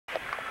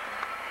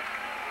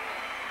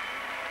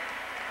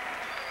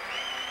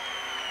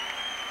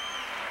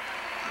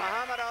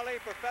Muhammad Ali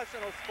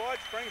Professional Sports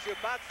brings you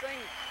boxing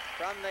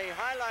from the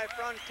High Life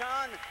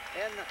Fronton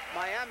in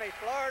Miami,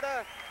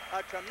 Florida.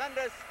 A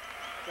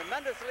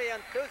tremendously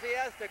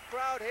enthusiastic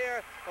crowd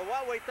here for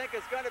what we think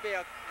is going to be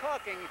a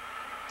corking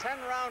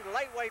 10-round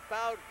lightweight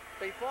bout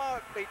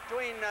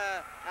between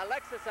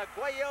Alexis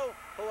Arguello,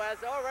 who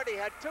has already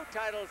had 2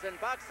 titles in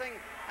boxing,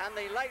 and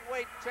the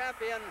lightweight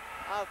champion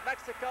of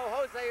Mexico,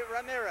 Jose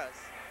Ramirez.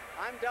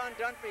 I'm Don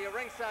Dunphy, a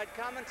ringside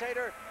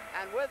commentator,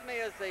 and with me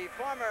is the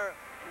former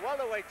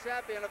welterweight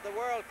champion of the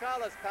world,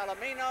 Carlos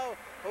Palomino,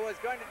 who is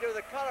going to do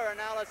the color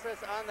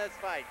analysis on this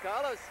fight.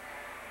 Carlos?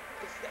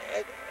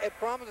 It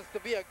promises to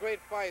be a great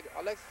fight.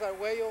 Alexis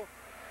Arguello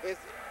is,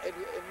 in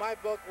my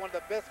book, one of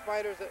the best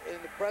fighters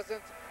in the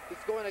present.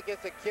 He's going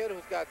against a kid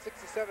who's got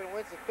 67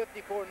 wins and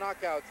 54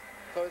 knockouts.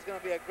 So it's going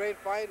to be a great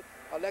fight.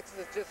 Alexis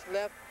has just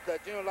left the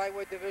junior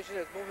lightweight division,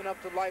 is moving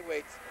up to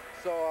lightweights.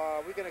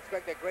 So we can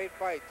expect a great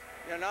fight.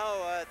 You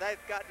know, they've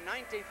got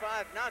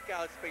 95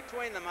 knockouts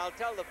between them. I'll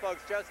tell the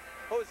folks just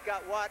who's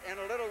got what in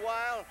a little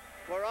while.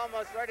 We're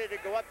almost ready to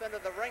go up into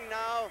the ring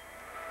now.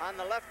 On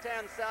the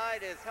left-hand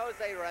side is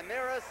Jose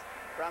Ramirez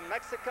from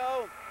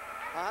Mexico,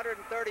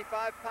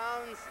 135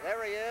 pounds.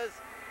 There he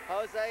is,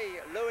 Jose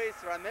Luis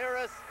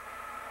Ramirez.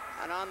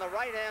 And on the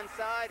right-hand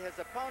side, his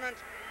opponent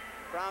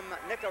from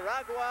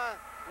Nicaragua,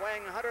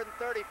 weighing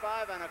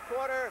 135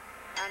 1/4.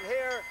 And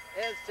here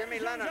is Jimmy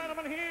Lennon. Ladies and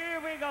gentlemen, here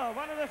we go.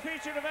 One of the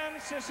featured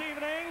events this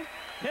evening,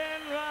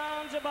 10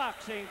 rounds of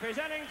boxing.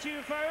 Presenting to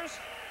you first,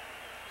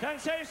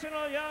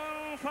 sensational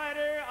young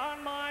fighter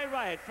on my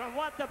right from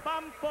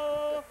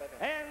Huatabampo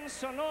in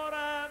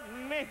Sonora,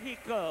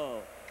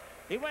 Mexico.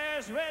 He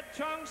wears red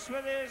trunks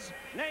with his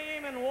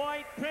name in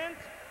white print.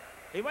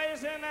 He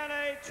weighs in at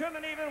a trim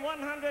and even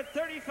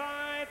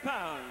 135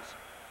 pounds.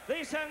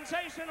 The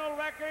sensational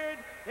record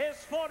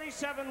is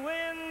 47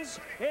 wins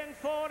in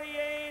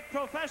 48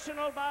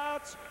 professional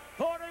bouts,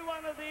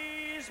 41 of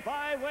these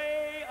by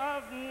way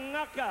of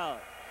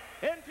knockout.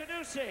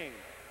 Introducing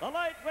the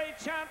lightweight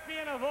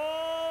champion of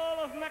all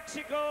of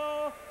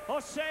Mexico,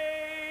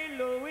 Jose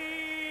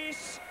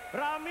Luis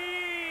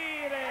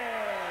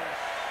Ramirez.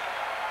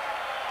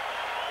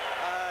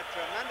 A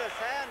tremendous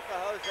hand for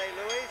Jose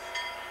Luis.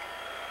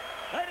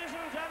 Ladies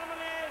and gentlemen,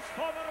 his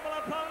formidable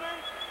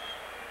opponent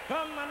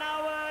from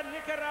Managua,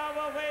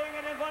 Nicaragua, weighing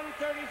in at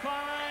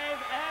 135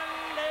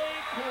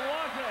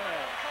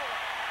 1/4.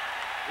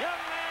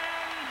 Young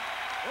man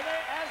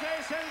as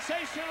a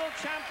sensational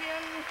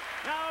champion,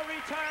 now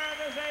retired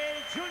as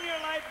a junior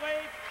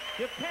lightweight,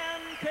 to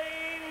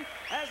campaign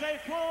as a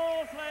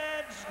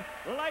full-fledged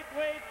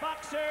lightweight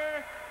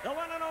boxer, the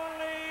one and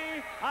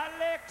only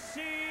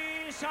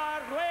Alexis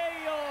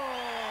Arguello.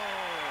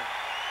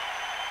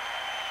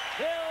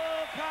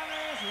 Bill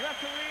Connor's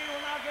referee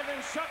will now give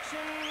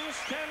instructions,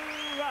 10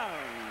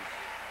 rounds.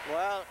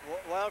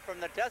 Well, from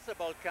the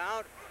decibel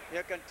count,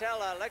 you can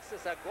tell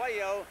Alexis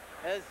Arguello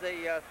is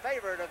the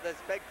favorite of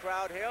this big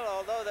crowd here,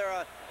 although there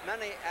are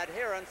many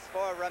adherents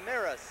for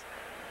Ramirez.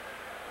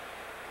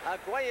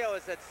 Arguello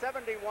is at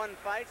 71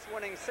 fights,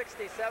 winning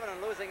 67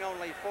 and losing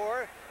only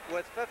 4,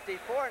 with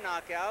 54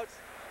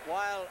 knockouts,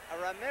 while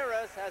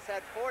Ramirez has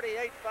had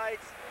 48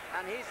 fights,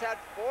 and he's had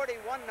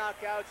 41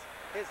 knockouts.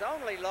 His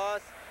only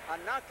loss, a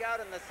knockout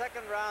in the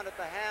second round at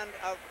the hand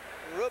of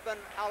Ruben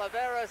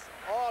Oliveras,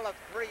 all of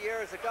 3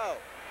 years ago.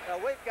 So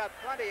we've got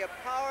plenty of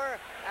power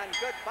and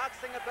good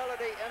boxing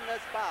ability in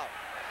this bout.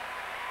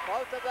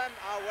 Both of them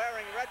are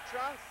wearing red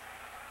trunks,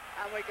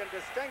 and we can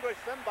distinguish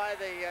them by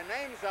the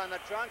names on the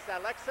trunks,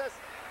 Alexis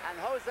and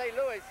Jose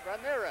Luis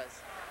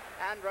Ramirez.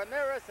 And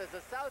Ramirez is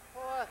a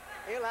southpaw.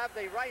 He'll have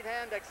the right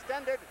hand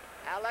extended.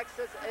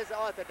 Alexis is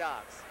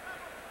orthodox.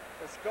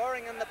 The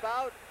scoring in the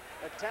bout,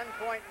 a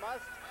 10-point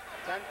must.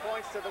 10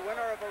 points to the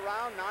winner of a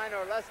round, 9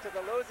 or less to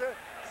the loser,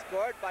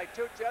 scored by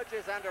 2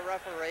 judges and a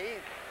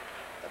referee.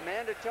 The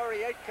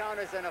mandatory 8 count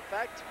is in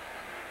effect.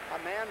 A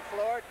man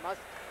floored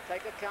must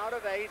take a count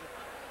of 8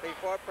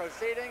 before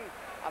proceeding.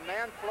 A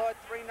man floored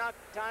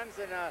knocked down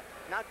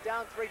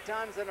 3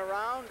 times in a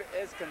round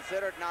is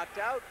considered knocked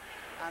out,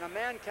 and a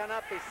man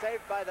cannot be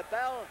saved by the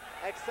bell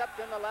except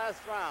in the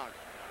last round.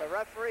 The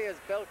referee is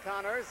Bill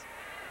Connors.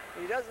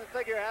 He doesn't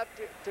figure have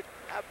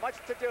much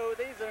to do.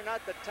 These are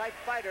not the type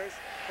fighters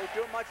who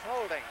do much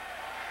holding.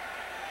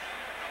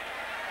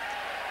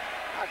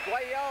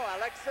 Arguello,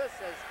 Alexis,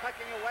 is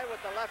pecking away with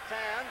the left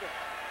hand.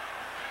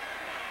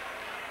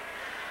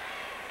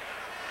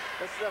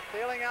 This is a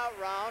feeling out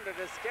round. It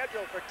is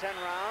scheduled for 10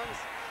 rounds.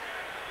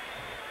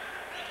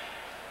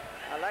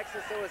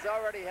 Alexis, who has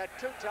already had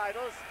 2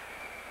 titles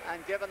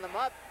and given them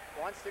up,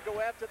 wants to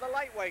go after the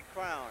lightweight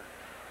crown.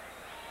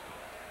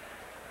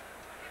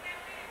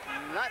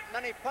 Not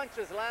many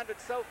punches landed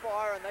so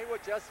far, and they were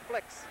just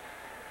flicks.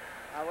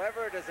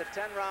 However, it is a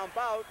 10-round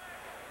bout.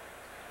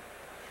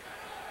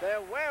 They're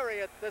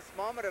wary at this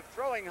moment of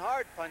throwing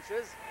hard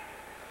punches.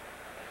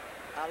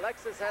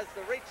 Alexis has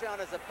the reach on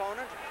his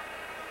opponent.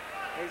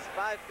 He's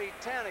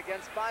 5'10"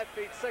 against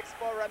 5'6"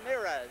 for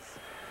Ramirez.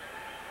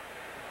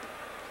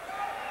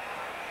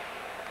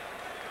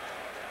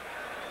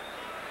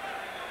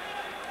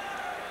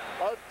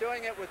 Both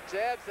doing it with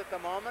jabs at the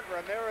moment.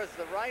 Ramirez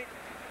the right,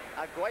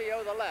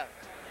 Arguello the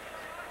left.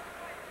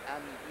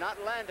 And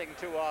not landing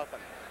too often.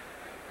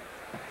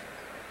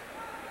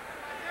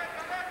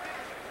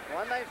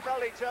 When they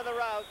felt each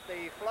other out,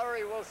 the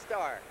flurry will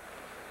start.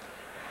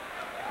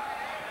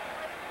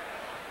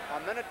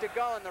 A minute to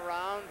go in the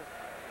round.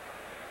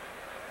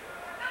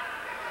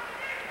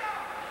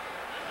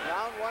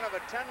 Round one of a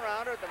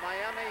 10-rounder at the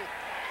Miami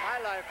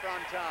Highlight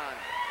Fronton.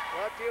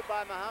 Brought to you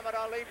by Muhammad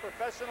Ali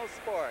Professional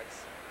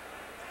Sports.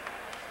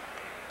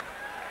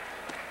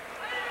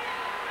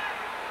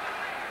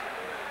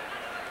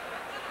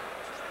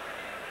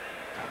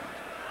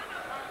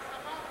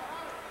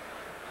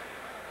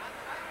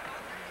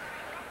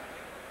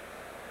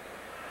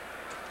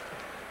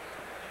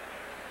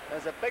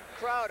 There's a big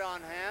crowd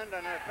on hand,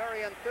 and a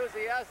very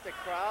enthusiastic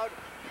crowd,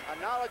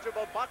 a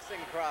knowledgeable boxing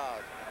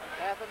crowd.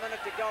 Half a minute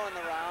to go in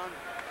the round.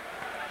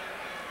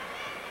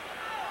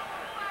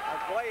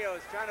 Arguello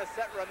is trying to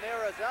set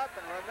Ramirez up,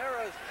 and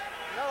Ramirez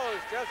knows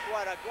just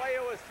what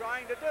Arguello is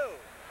trying to do.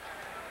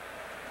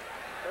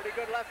 Pretty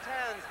good left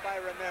hands by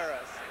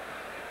Ramirez.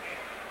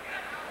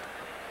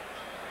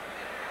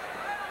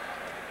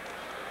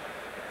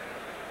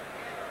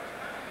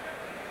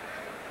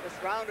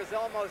 This round is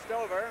almost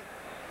over.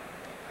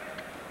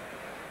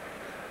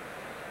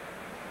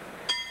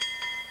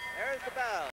 There's the bell.